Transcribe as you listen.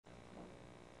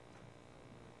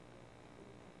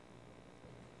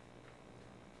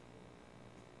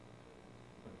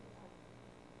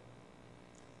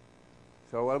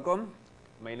So welcome.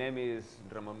 My name is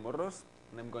Ramon Morros,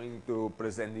 and I'm going to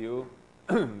present you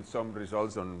some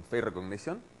results on face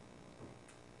recognition.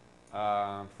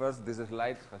 First, this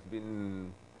slide has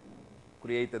been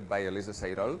created by Elisa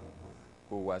Seirol,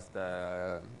 who was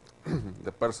the,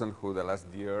 the person who the last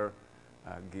year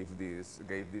gave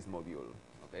this module.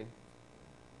 Okay.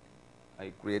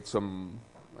 I put some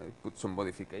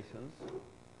modifications.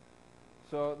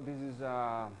 So this is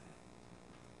a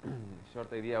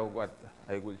short idea of what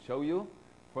I will show you.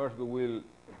 First, we will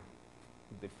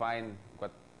define what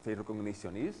face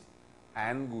recognition is,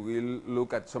 and we will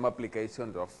look at some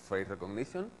applications of face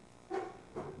recognition.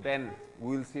 Then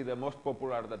we will see the most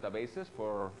popular databases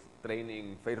for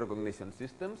training face recognition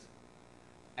systems,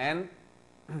 and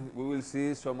we will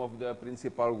see some of the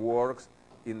principal works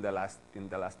in the last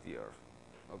years.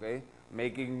 Okay,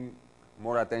 making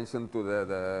more attention to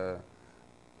the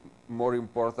more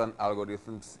important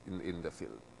algorithms in the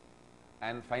field.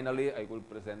 And finally, I will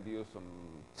present you some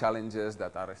challenges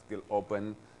that are still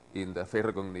open in the face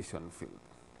recognition field.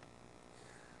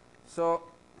 So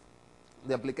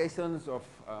the applications of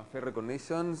face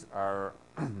recognitions are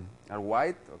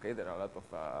wide. Okay, there are a lot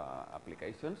of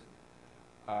applications.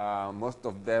 Most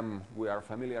of them we are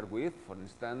familiar with. For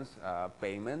instance,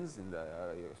 payments.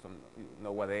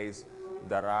 Nowadays,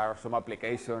 there are some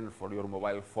applications for your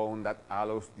mobile phone that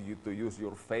allows you to use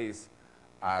your face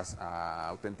as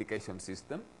an authentication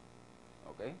system.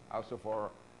 Okay. Also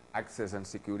for access and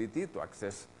security, to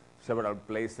access several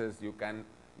places, you can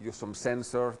use some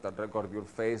sensors that record your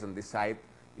face and decide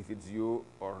if it's you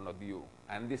or not you.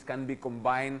 And this can be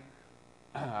combined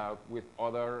with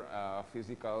other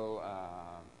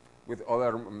with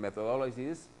other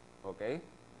methodologies, okay,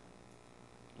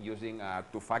 using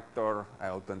two-factor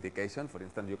authentication. For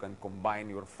instance, you can combine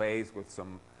your face with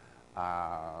some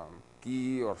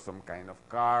key or some kind of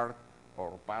card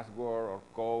or password or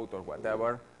code or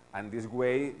whatever, and this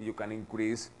way you can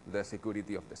increase the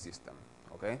security of the system.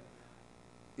 Okay.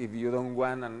 If you don't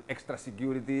want an extra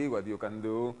security, what you can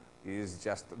do is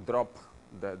just drop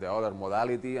the other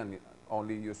modality and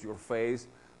only use your face.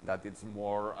 That it's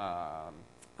more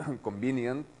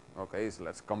convenient. Okay, it's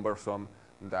less cumbersome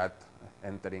than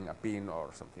entering a PIN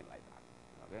or something like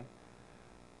that. Okay,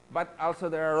 but also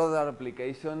there are other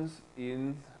applications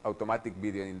in automatic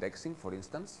video indexing. For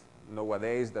instance,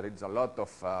 nowadays there is a lot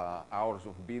of hours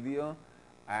of video,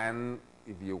 and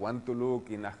if you want to look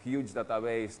in a huge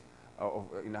database,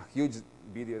 in a huge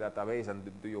video database, and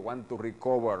do you want to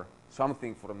recover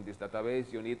something from this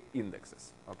database, you need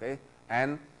indexes. Okay,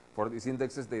 and for these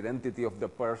indexes, the identity of the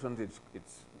person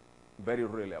it's very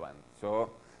relevant. So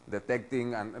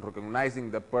detecting and recognizing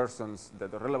the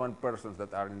relevant persons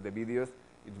that are in the videos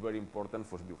is very important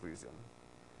for this reason.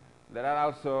 There are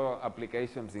also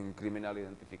applications in criminal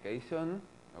identification.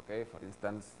 Okay, for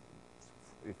instance,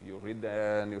 if you read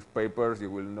the newspapers,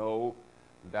 you will know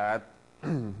that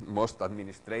most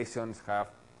administrations have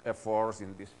efforts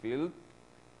in this field.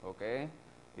 Okay,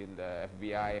 in the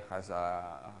FBI has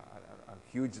a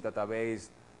huge database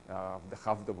of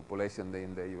half the population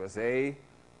in the USA,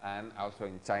 and also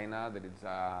in China there is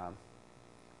a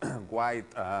wide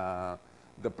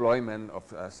deployment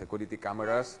of security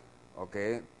cameras,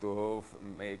 okay, to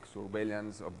make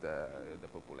surveillance of the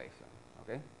population.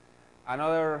 Okay,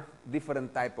 another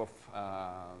different type of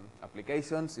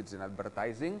applications, it's in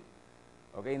advertising.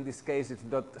 Okay, in this case, it's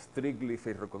not strictly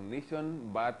face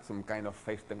recognition, but some kind of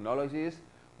face technologies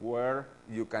where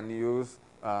you can use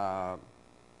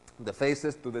the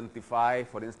faces to identify,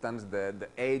 for instance, the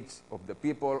age of the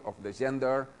people, of the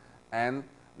gender, and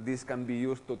this can be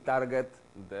used to target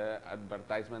the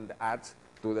advertisement, the ads,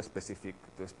 to the specific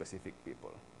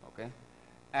people. Okay,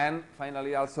 and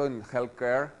finally, also in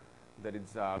healthcare, there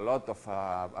is a lot of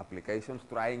applications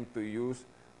trying to use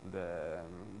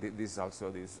this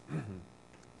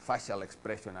facial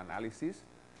expression analysis.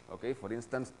 Okay, for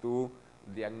instance, to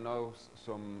diagnose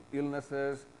some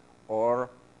illnesses, or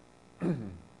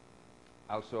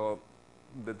also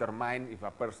determine if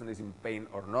a person is in pain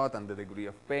or not and the degree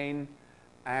of pain,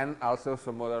 and also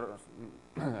some other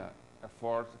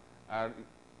efforts are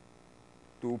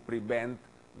to prevent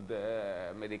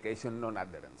the medication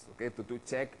non-adherence, okay, to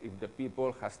check if the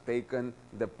people has taken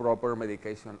the proper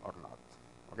medication or not.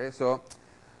 Okay, so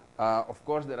of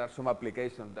course there are some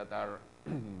applications that are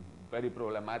very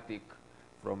problematic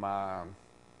from a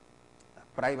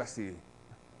privacy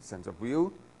sense of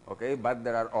view. Okay, but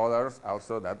there are others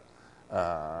also that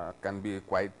can be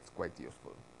quite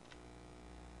useful.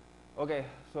 Okay,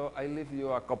 so I leave you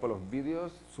a couple of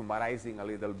videos summarizing a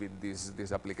little bit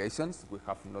these applications. We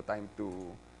have no time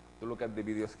to look at the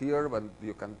videos here, but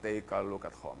you can take a look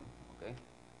at home. Okay,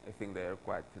 I think they are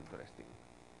quite interesting.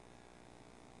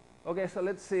 Okay, so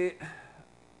let's see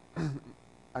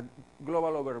a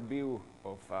global overview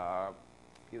of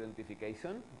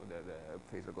identification, the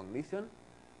face recognition.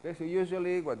 Okay, so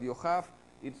usually what you have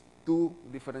is two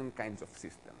different kinds of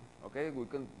systems. Okay, we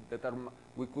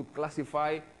could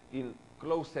classify in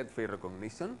closed-set face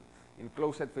recognition. In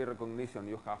closed-set face recognition,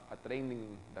 you have a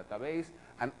training database,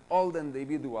 and all the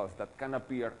individuals that can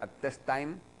appear at test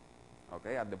time,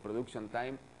 okay, at the production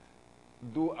time,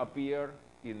 do appear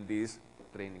in this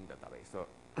training database. So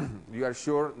you are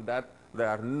sure that there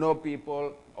are no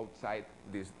people outside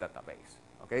this database.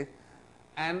 Okay,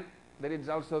 and there is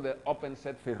also the open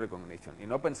set face recognition.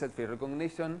 In open set face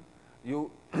recognition,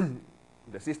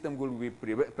 the system will be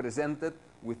presented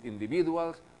with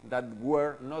individuals that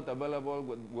were not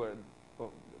available,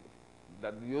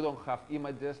 that you don't have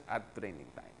images at training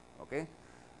time. Okay,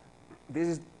 this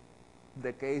is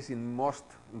the case in most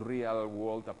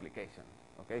real-world applications.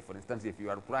 Okay, for instance, if you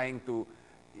are trying to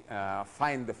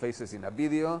find the faces in a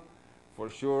video, for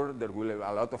sure there will be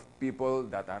a lot of people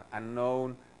that are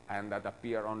unknown and that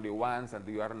appear only once, and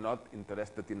you are not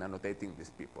interested in annotating these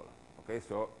people. Okay,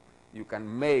 so you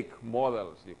can make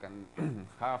models, you can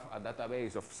have a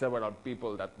database of several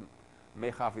people that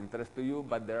may have interest to you,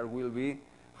 but there will be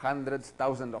hundreds,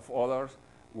 thousands of others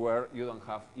where you don't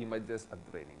have images at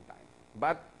training time.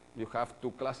 But you have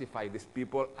to classify these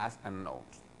people as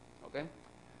unknowns. Okay?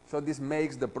 So this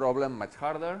makes the problem much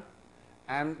harder,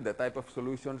 and the type of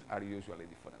solutions are usually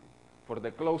different. For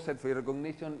the closed-set face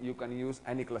recognition, you can use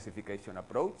any classification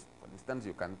approach. For instance,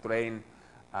 you can train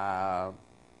a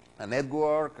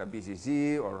network, a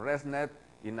BGG, or ResNet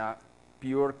in a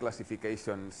pure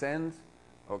classification sense.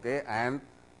 Okay? And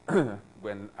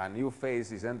when a new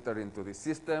face is entered into the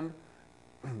system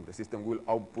will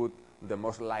output the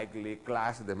most likely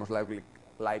class, the most likely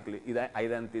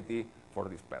identity for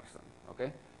this person.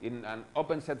 Okay? In an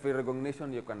open set face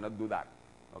recognition, you cannot do that.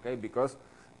 Okay? Because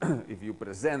if you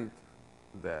present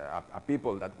a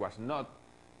people that was not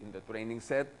in the training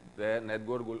set, the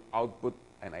network will output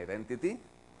an identity,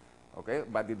 okay?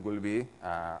 But it will be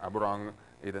a wrong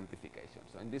identification.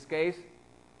 So in this case,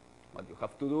 what you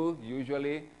have to do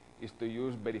usually is to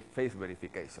use face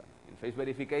verification. In face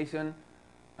verification,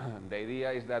 the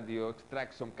idea is that you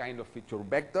extract some kind of feature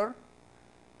vector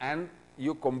and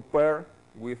you compare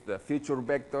with the feature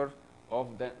vectors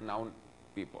of the known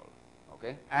people.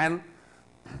 Okay? And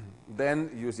then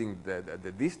using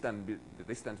the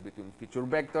distance between feature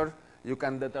vectors, you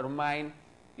can determine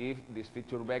if this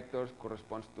feature vectors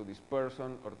corresponds to this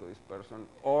person or to this person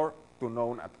or to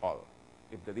known at all.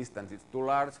 If the distance is too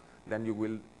large, then you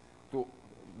will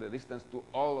the distance to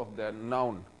all of the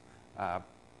known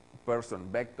person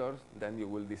vectors, then you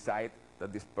will decide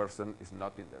that this person is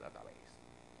not in the database.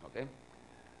 Okay?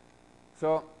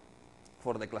 So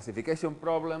for the classification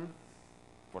problem,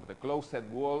 for the closed-set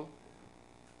wall,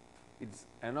 it's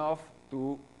enough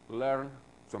to learn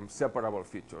some separable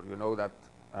features. You know that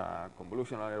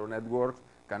convolutional neural networks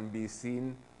can be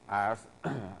seen as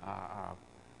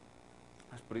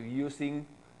producing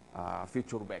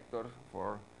feature vectors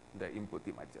for the input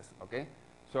images. Okay,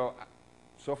 so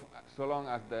long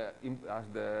as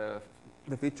the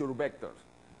feature vectors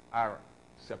are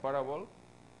separable,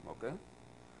 okay,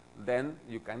 then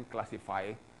you can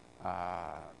classify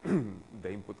the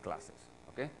input classes.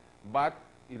 Okay, but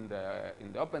in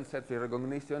the open set face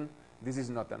recognition, this is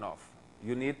not enough.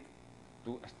 You need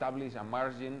to establish a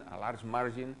margin, a large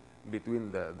margin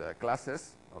between the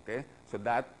classes, okay, so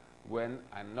that when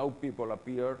unknown people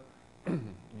appear,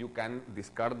 you can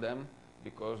discard them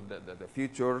because the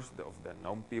features of the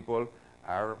known people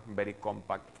are very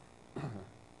compact.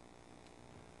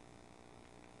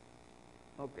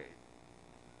 Okay.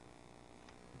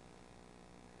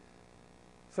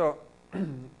 So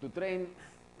to train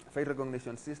face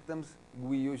recognition systems,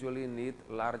 we usually need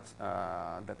large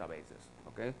databases.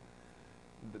 Okay,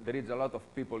 there is a lot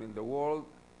of people in the world,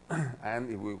 and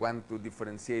if we want to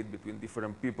differentiate between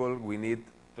different people, we need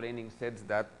training sets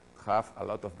that have a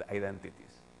lot of the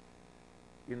identities.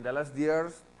 In the last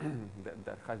years,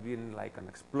 there has been like an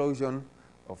explosion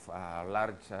of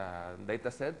large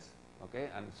data sets, okay,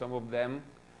 and some of them,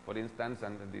 for instance,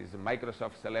 and this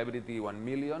Microsoft Celebrity 1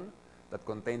 million, that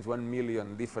contains 1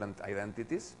 million different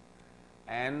identities.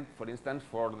 And for instance,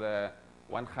 for the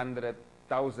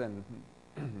 100,000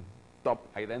 top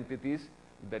identities,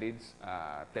 there is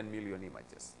 10 million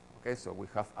images. Okay, so we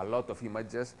have a lot of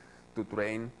images to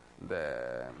train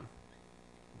the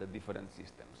different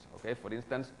systems. Okay, for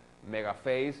instance,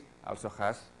 MegaFace also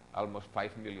has almost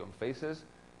 5 million faces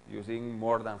using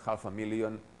more than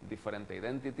 500,000 different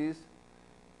identities.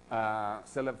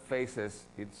 Celeb faces,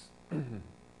 it's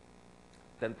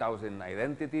 10,000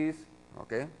 identities,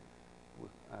 okay?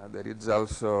 There is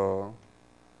also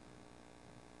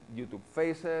YouTube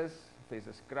faces,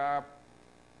 faces scrap,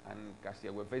 and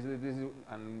Cassia web faces,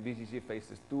 and BGG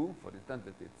faces too. For instance,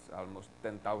 it's almost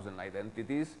 10,000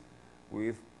 identities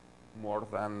with more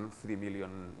than 3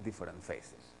 million different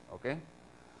faces, okay?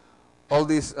 All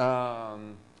this,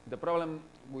 the problem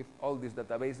with all these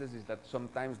databases is that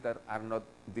sometimes they are not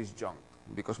disjunct,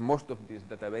 because most of these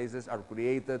databases are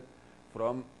created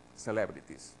from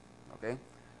celebrities, okay?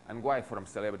 And why from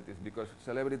celebrities? Because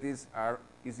celebrities are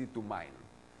easy to mine.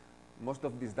 Most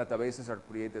of these databases are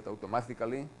created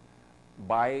automatically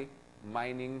by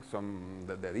mining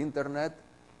the internet,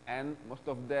 and most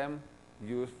of them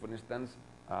use, for instance,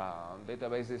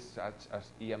 databases such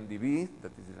as EMDB,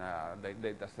 that is a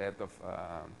data set of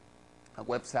a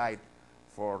website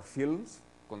for films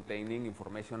containing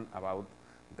information about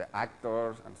the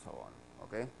actors and so on,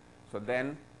 okay? So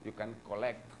then you can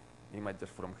collect images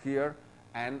from here,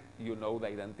 and you know the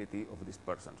identity of these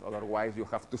persons. Otherwise, you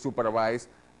have to supervise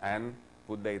and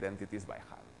put the identities by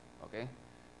hand, okay?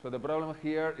 So the problem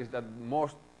here is that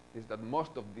most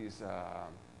of these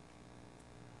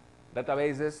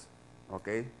databases,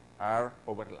 okay, are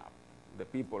overlapped. The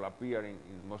people appearing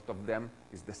in most of them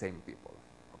is the same people,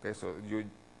 okay? So you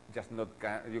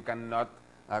cannot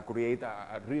create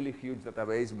a really huge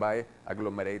database by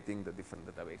agglomerating the different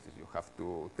databases. You have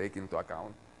to take into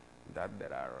account that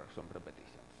there are some repetitions.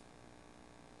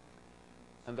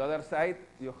 On the other side,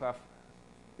 you have,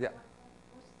 yeah.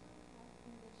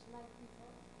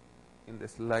 In the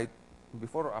slide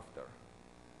before or after?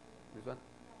 This one?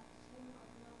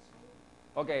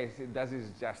 Okay, so this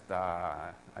is just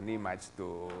an image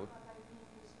to.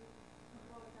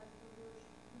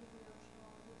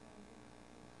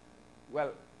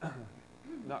 Well,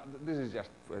 no, this is just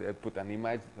put an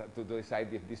image to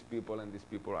decide if these people and these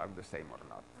people are the same or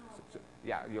not. So,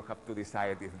 yeah, you have to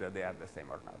decide if they are the same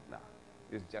or not. No,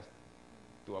 it's just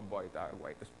to avoid a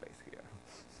white space here.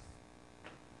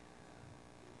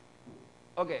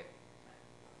 Okay.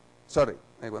 Sorry,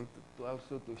 I want to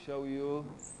also to show you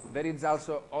there is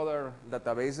also other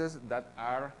databases that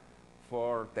are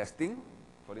for testing.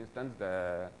 For instance,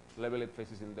 the labeled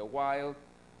faces in the wild,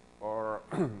 or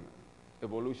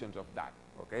evolutions of that.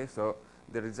 Okay, so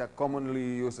there is a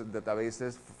commonly used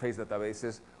databases, face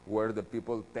databases, where the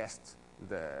people test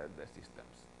the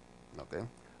systems. Okay,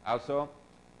 also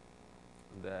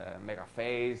the mega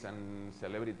face and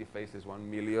celebrity faces 1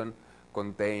 million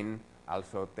contain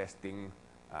also testing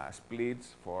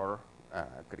splits for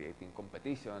creating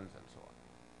competitions and so on.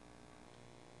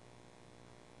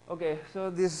 Okay, so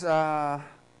this an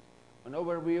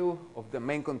overview of the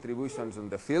main contributions in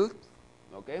the field.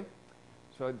 Okay,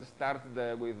 so it starts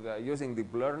with using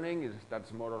deep learning. It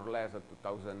starts more or less at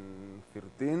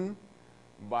 2013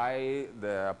 by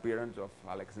the appearance of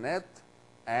AlexNet,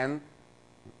 and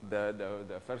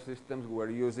the first systems were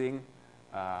using,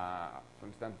 for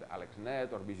instance,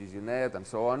 AlexNet or BGGNet and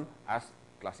so on as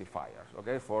classifiers,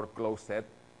 okay, for closed set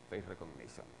face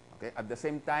recognition. Okay, at the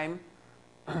same time,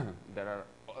 there are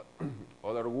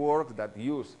other works that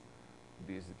use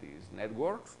these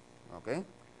networks, okay,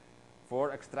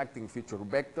 for extracting feature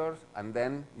vectors and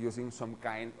then using some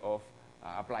kind of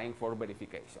applying for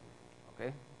verification.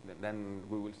 Okay, then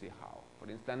we will see how. For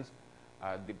instance,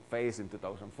 Deep Face in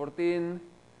 2014,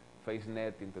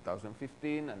 FaceNet in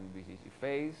 2015, and BGG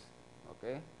Face.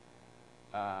 Okay,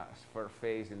 Sphere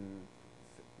Face in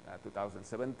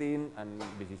 2017, and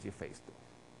BGG Face 2.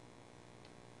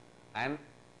 And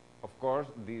of course,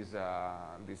 these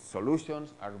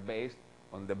solutions are based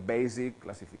on the basic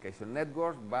classification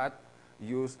networks, but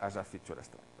used as a feature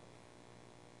extractor.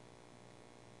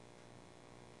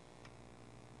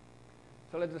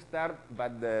 So let's start by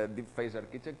the deep face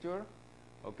architecture.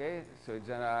 Okay, so it's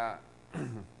a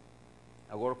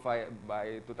work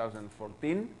by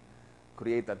 2014,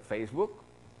 created at Facebook,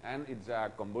 and it's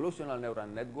a convolutional neural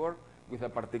network with a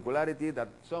particularity that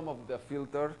some of the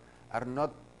filters are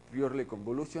not purely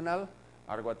convolutional,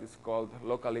 are what is called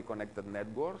locally connected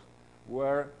networks,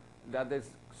 where that is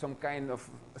some kind of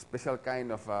special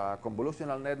kind of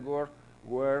convolutional network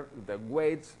where the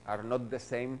weights are not the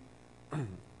same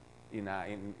in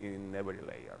every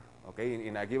layer. Okay,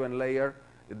 in a given layer,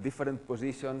 at different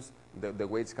positions, the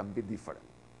weights can be different.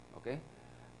 Okay,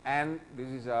 and this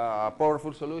is a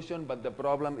powerful solution, but the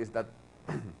problem is that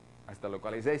as the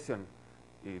localization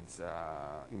is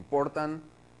important,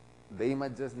 the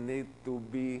images need to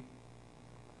be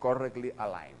correctly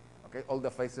aligned. Okay, all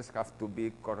the faces have to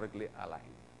be correctly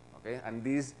aligned. Okay, and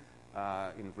this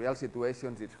in real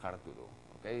situations it's hard to do.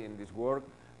 Okay, in this work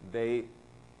they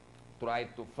try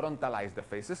to frontalize the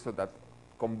faces, so that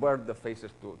convert the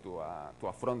faces to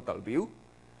a frontal view,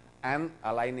 and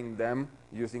aligning them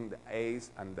using the eyes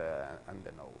and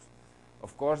the nose.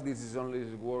 Of course, this is only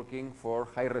working for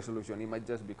high-resolution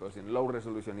images, because in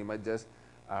low-resolution images,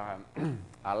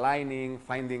 aligning,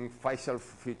 finding facial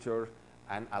features,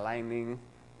 and aligning,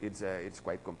 it's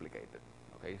quite complicated.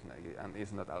 Okay, and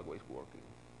it's not always working.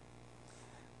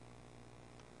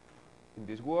 In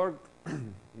this work,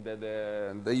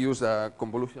 they use a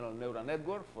convolutional neural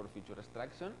network for feature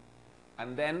extraction,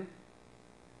 and then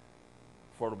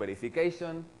for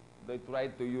verification, they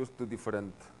tried to use two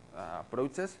different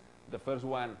approaches. The first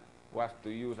one was to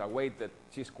use a weighted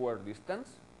chi-square distance,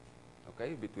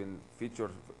 okay, between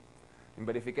features. In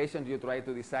verification, you try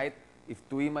to decide if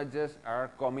two images are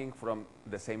coming from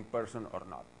the same person or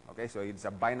not. Okay, so it's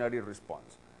a binary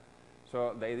response.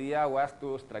 So the idea was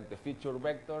to extract the feature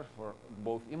vectors for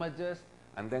both images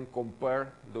and then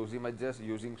compare those images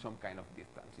using some kind of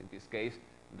distance. In this case,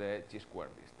 the chi-square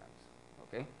distance.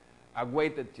 Okay, a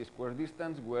weighted chi-square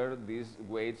distance where these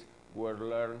weights were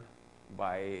learned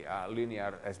by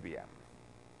linear SVM.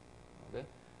 Okay,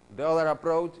 the other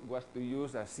approach was to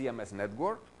use a CMS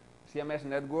network. CMS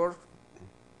network,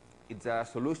 it's a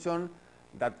solution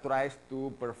that tries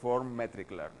to perform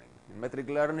metric learning. In metric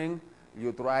learning,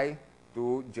 you try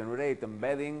to generate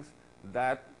embeddings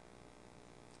that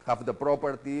have the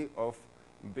property of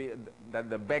that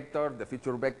the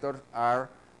feature vectors are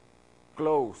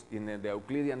close in the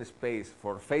Euclidean space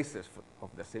for faces of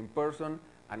the same person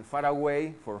and far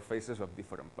away for faces of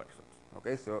different persons.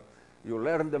 Okay, so you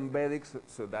learn the embeddings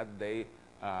so that they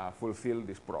fulfill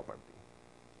this property.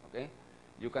 Okay,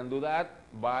 you can do that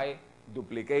by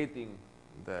duplicating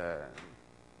the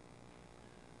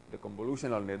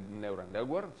convolutional neural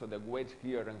network, so the weights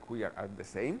here and here are the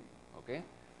same. Okay,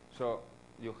 so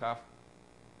you have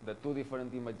the two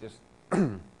different images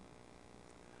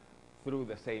through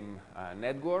the same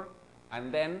network,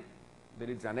 and then there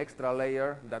is an extra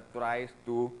layer that tries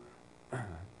to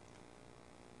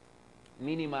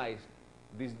minimize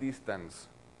this distance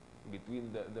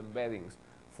between the embeddings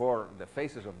for the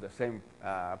faces of the same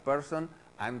person,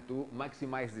 and to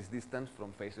maximize this distance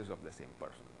from faces of the same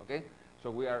person. Okay, so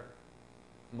we are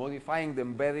modifying the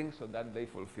embedding so that they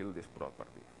fulfill this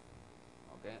property.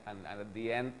 Okay, and at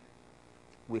the end,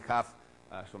 we have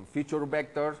some feature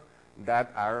vectors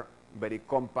that are very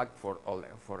compact for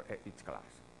each class.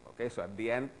 Okay, so at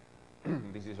the end,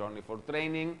 this is only for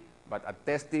training, but at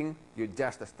testing, you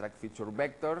just extract feature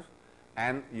vectors,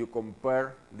 and you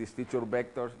compare these feature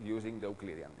vectors using the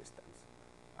Euclidean distance.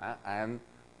 And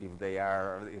if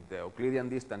the Euclidean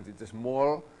distance is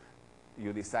small,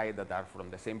 you decide that are from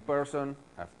the same person,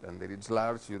 and if it's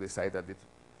large, you decide that it's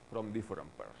from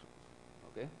different persons.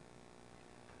 Okay.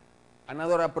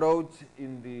 Another approach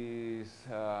in this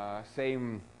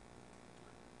same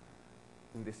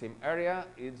area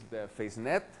is the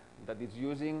FaceNet, that is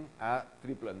using a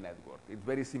triplet network. It's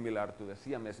very similar to the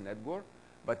CMS network,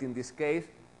 but in this case,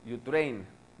 you train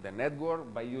the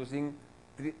network by using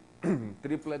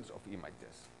triplets of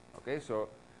images. Okay, so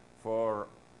for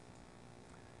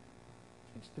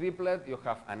each triplet, you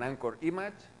have an anchor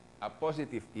image, a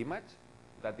positive image,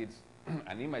 that is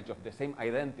an image of the same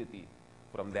identity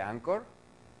from the anchor,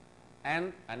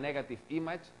 and a negative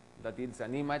image, that is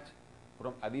an image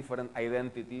from a different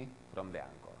identity from the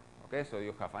anchor. Okay, so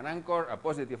you have an anchor, a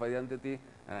positive identity,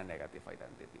 and a negative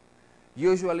identity.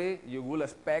 Usually, you will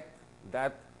expect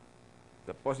that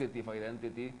the positive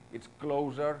identity is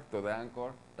closer to the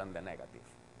anchor than the negative.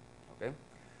 Okay,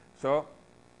 so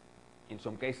in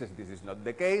some cases, this is not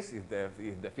the case. If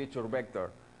the feature vector,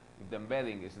 if the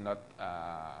embedding is not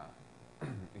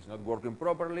working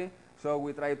properly, so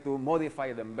we try to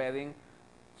modify the embedding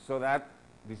so that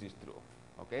this is true.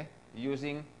 Okay,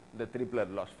 using the triplet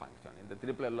loss function. In the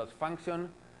triplet loss function,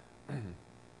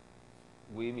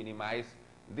 we minimize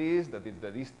this, that is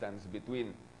the distance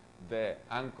between the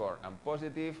anchor and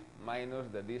positive minus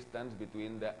the distance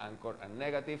between the anchor and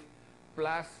negative,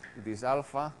 plus this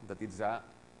alpha, that is a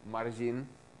margin,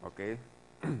 okay,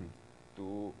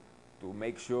 to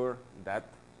make sure that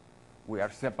we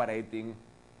are separating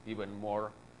even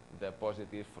more the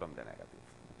positive from the negative.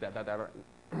 That are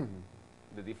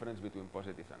the difference between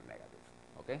positive and negative.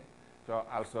 Okay, so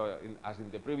also as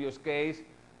in the previous case,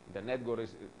 the network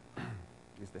is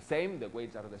the same. The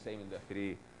weights are the same in the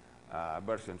three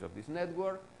versions of this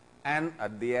network, and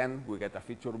at the end we get a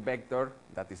feature vector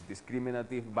that is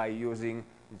discriminative by using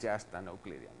just an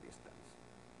Euclidean distance.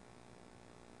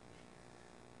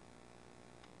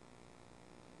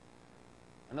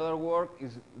 Another work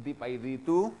is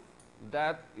DeepID2.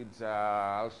 that it's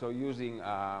also using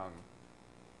a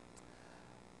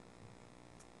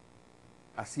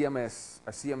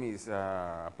Siamese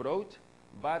approach,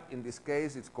 but in this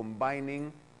case it's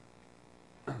combining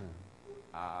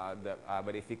the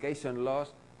verification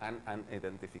loss and an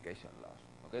identification loss.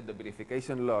 Okay, the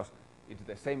verification loss is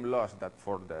the same loss that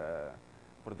for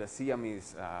the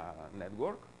Siamese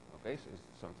network. Okay, so it's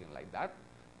something like that.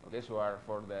 Okay, so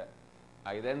for the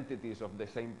identities of the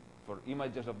same, for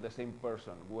images of the same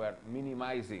person, we are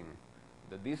minimizing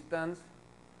the distance,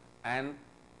 and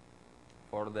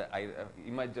for the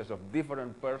images of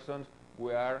different persons,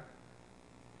 we are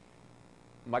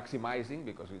maximizing,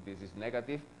 because this is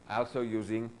negative, also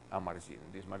using a margin.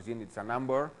 This margin is a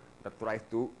number that tries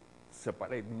to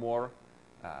separate more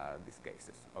these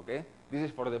cases. Okay, this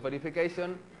is for the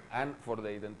verification, and for the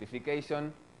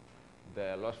identification,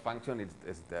 the loss function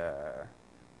is the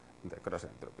cross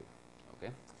entropy.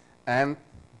 Okay, and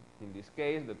in this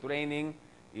case, the training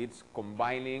is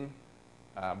combining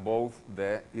both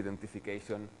the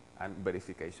identification and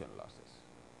verification losses.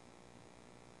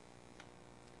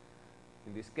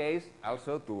 In this case,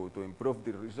 also to improve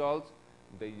the results,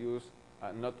 they use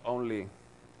not only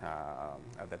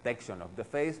a detection of the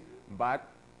face, but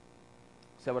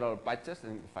several patches,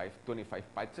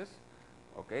 25 patches.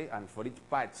 Okay, and for each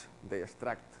patch, they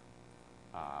extract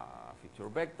a feature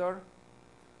vector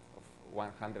of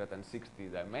 160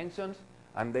 dimensions,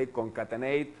 and they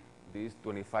concatenate these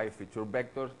 25 feature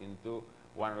vectors into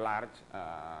one large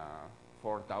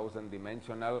 4,000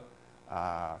 dimensional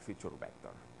feature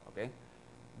vector. Okay,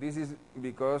 this is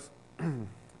because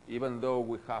even though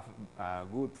we have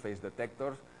good face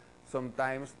detectors,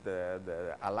 sometimes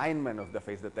the alignment of the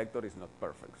face detector is not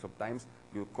perfect. Sometimes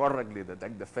you correctly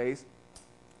detect the face,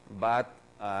 but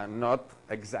not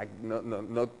exact.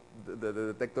 The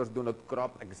detectors do not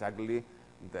crop exactly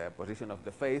the position of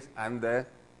the face, and the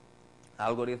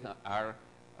algorithms are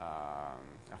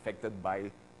affected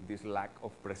by this lack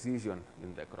of precision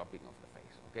in the cropping of the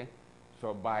face. Okay,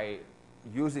 so by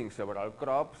using several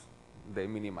crops, they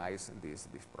minimize this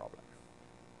problem.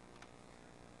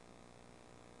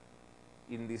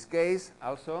 In this case,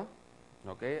 also,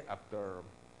 okay,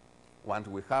 once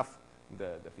we have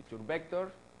the feature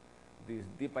vectors, this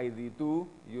DeepID2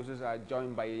 uses a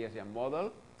joint Bayesian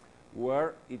model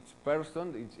where each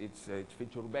person, each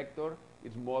feature vector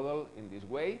is modeled in this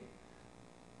way,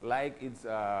 like each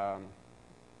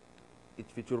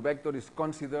feature vector is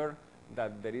considered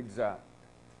that there is a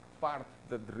part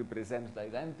that represents the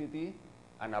identity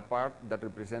and a part that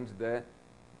represents the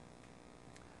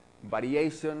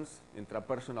variations,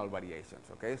 intrapersonal variations.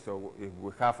 Okay, so if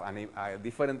we have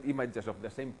different images of the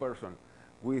same person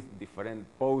with different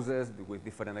poses, with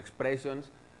different expressions,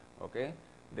 okay,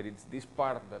 there is this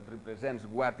part that represents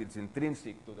what is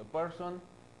intrinsic to the person,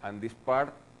 and this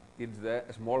part is the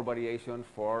small variations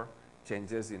for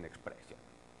changes in expression.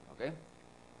 Okay,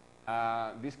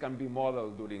 this can be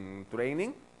modeled during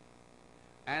training,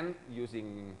 and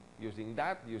using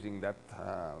that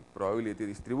probability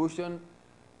distribution,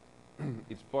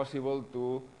 it's possible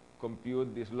to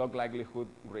compute this log likelihood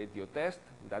ratio test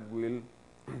that will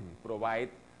provide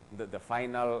the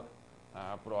final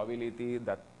probability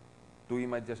that two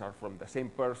images are from the same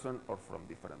person or from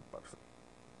different persons.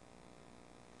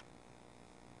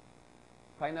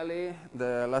 Finally,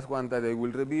 the last one that I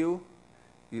will review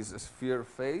is sphere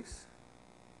phase.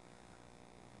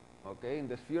 Okay, in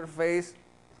the sphere phase,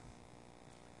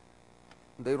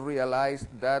 they realized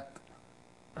that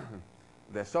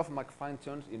the softmax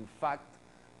functions, in fact,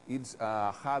 it's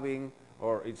having,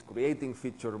 or it's creating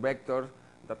feature vectors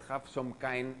that have some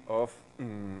kind of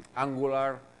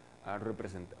angular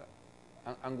representation.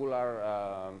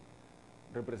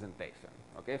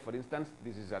 Okay, for instance,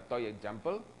 this is a toy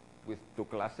example with two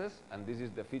classes, and this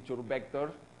is the feature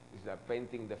vectors. This is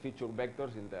painting the feature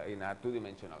vectors in a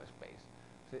two-dimensional space.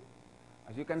 See,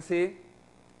 as you can see,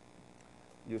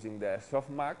 using the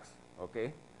softmax,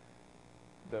 okay,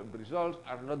 the results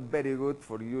are not very good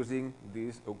for using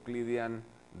these Euclidean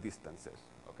distances,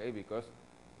 okay, because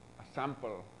a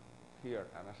sample here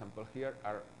and a sample here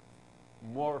are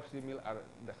more similar,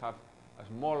 they have a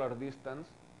smaller distance,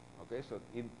 okay, so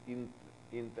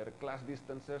inter-class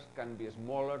distances can be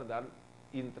smaller than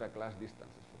intra-class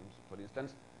distances. For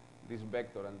instance, this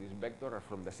vector and this vector are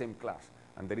from the same class,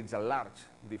 and there is a large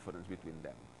difference between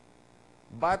them.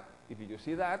 But if you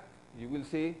see that, you will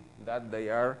see that they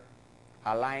are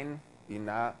aligned in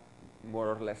a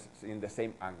more or less in the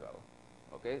same angle.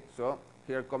 Okay, so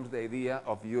here comes the idea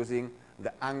of using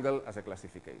the angle as a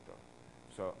classificator.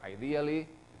 So ideally,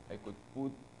 I could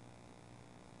put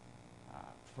a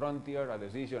frontier, a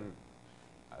decision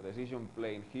decision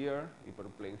plane here,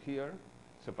 hyperplane here,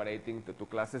 separating the two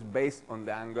classes based on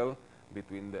the angle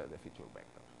between the feature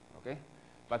vectors. Okay,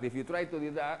 but if you try to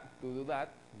do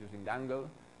that using the angle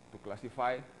to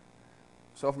classify,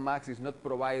 softmax is not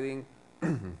providing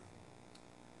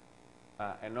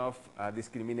enough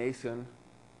discrimination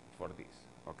for this.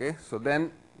 Okay, so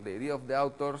then the idea of the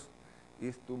authors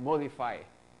is to modify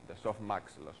the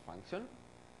softmax loss function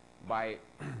by,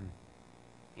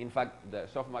 in fact, the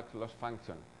softmax loss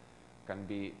function can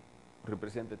be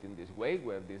represented in this way,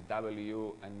 where this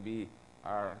W and B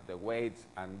are the weights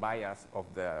and bias of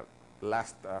the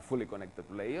last fully connected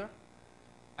layer.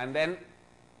 And then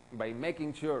by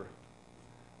making sure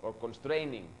or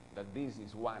constraining that this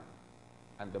is 1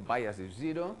 and the bias is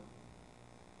 0,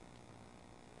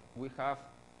 we have,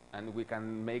 and we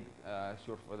can make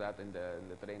sure for that in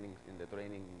the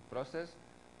training process.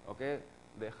 Okay,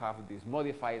 they have this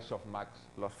modified softmax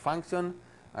loss function,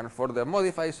 and for the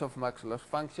modified softmax loss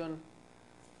function,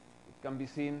 it can be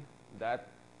seen that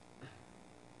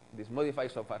this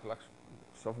modified softmax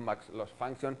loss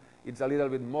function, it's a little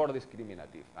bit more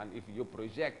discriminative. And if you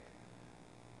project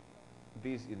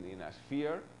this in a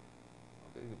sphere,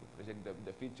 okay, if you project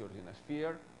the features in a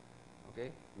sphere,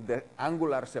 okay, the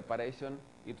angular separation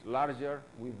is larger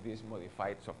with this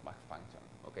modified softmax function.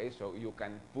 Okay, so you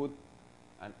can put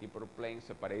an hyperplane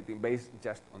separating based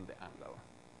just on the angle.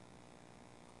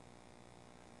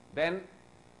 Then,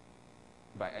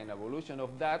 by an evolution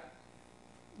of that,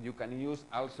 you can use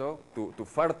also to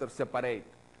further separate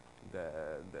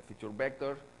the feature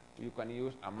vectors, you can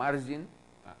use a margin,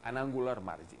 an angular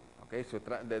margin. Okay, so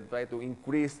they try to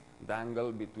increase the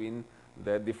angle between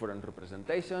the different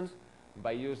representations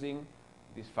by using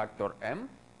this factor m.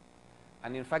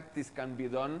 And in fact, this can be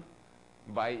done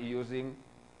by using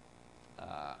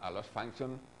a loss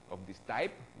function of this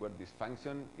type, where this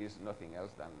function is nothing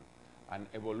else than an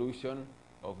evolution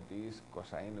of this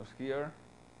cosinus here.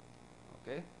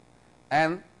 Okay,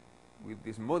 and with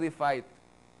this modified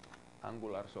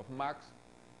angular softmax,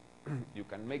 you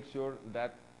can make sure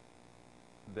that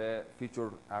the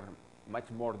features are much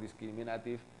more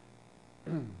discriminative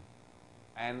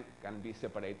and can be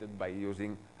separated by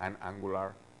using an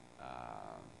angular,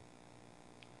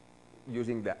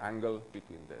 using the angle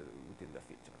between the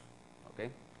features. Okay,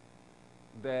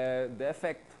 the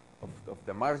effect of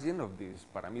the margin of this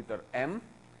parameter m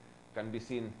can be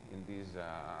seen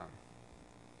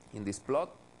in this plot.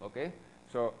 Okay,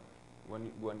 so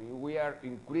when we are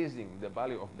increasing the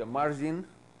value of the margin,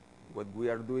 what we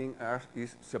are doing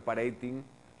is separating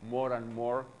more and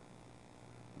more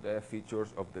the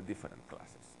features of the different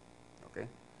classes. Okay,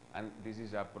 and this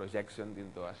is a projection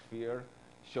into a sphere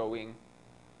showing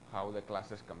how the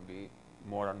classes can be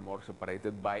more and more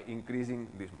separated by increasing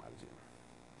this margin.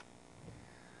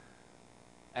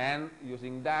 And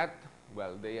using that,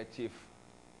 well, they achieve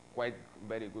quite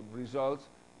very good results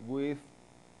with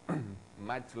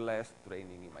much less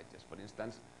training images. For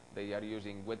instance, they are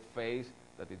using wet phase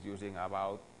that is using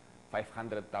about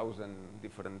 500,000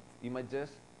 different images,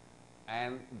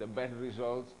 and the best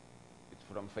results it's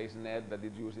from FaceNet that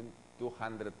is using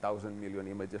 200,000 million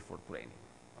images for training.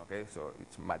 Okay, so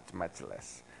it's much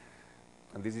less.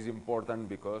 And this is important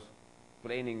because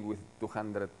training with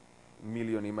 200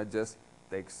 million images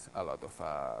takes a lot of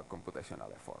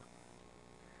computational effort.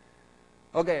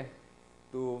 Okay,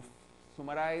 to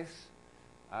summarize,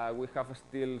 we have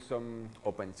still some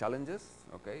open challenges,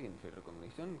 okay, in face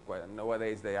recognition.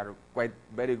 Nowadays, they are quite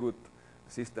very good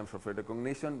systems for face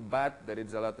recognition, but there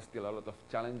is still a lot of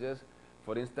challenges.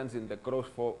 For instance, in the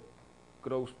cross-pose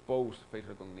face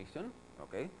recognition,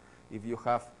 okay, if you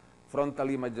have frontal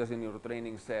images in your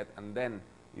training set and then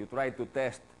you try to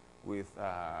test with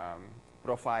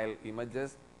profile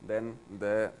images, then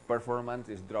the performance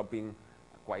is dropping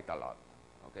quite a lot.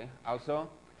 Okay. Also,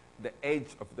 the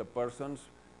age of the persons,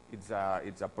 it's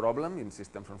a problem in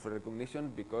systems from face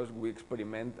recognition because we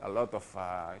experiment a lot of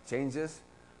changes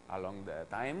along the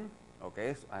time.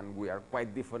 Okay, and we are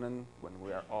quite different when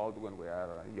we are old, when we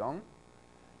are young.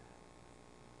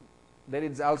 There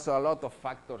is also a lot of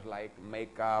factors like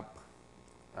makeup,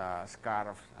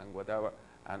 scarves, and whatever,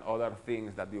 and other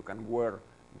things that you can wear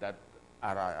that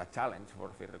are a challenge for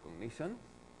face recognition.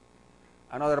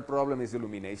 Another problem is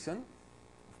illumination.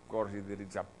 Of course, if there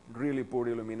is a really poor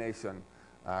illumination,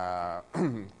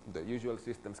 the usual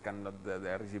systems cannot, the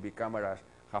RGB cameras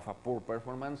have a poor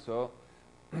performance, so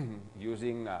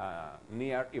using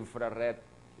near infrared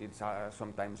it's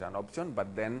sometimes an option,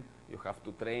 but then you have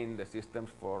to train the systems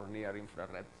for near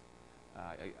infrared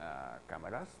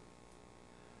cameras.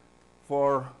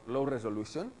 For low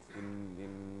resolution,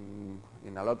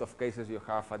 in a lot of cases you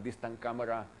have a distant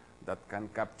camera that can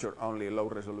capture only low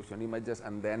resolution images,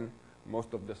 and then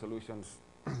most of the solutions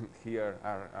here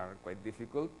are quite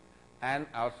difficult. And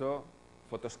also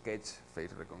photo sketch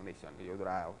face recognition.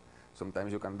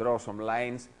 Sometimes you can draw some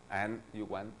lines and you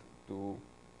want to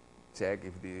check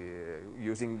if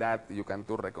using that you can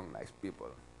to recognize people.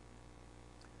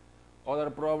 Other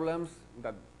problems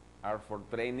that are for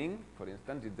training, for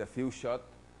instance, is the few shot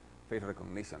face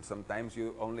recognition. Sometimes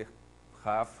you only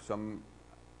have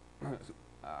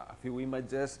a few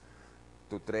images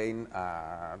to train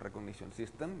a recognition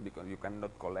system because you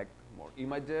cannot collect more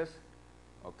images,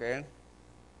 okay?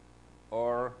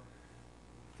 Or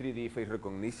 3D face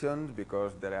recognition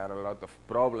because there are a lot of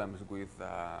problems with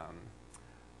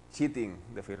cheating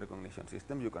the face recognition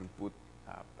system. You can put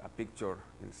a picture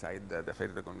inside the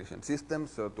face recognition system.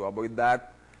 So to avoid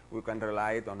that, we can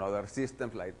rely on other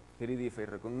systems like 3D face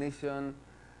recognition.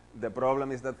 The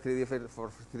problem is that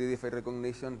for 3D face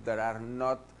recognition, there are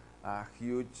not a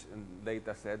huge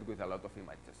data set with a lot of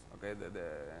images. Okay,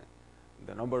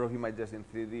 the number of images in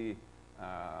 3D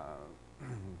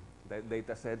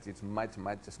data sets is much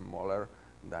smaller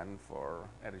than for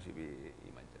RGB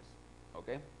images.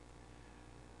 Okay.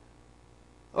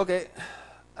 Okay,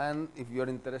 and if you are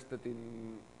interested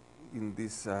in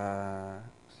this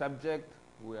subject,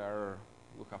 we have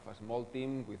a small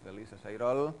team with Elisa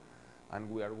Sairol, and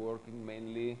we are working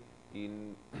mainly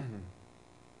in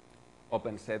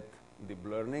open set deep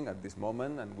learning at this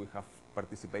moment, and we have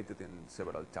participated in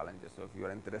several challenges. So if you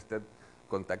are interested,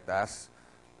 contact us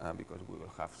because we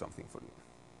will have something for you.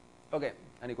 Okay,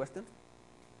 any questions?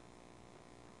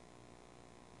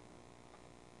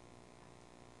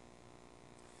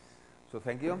 So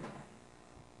thank you.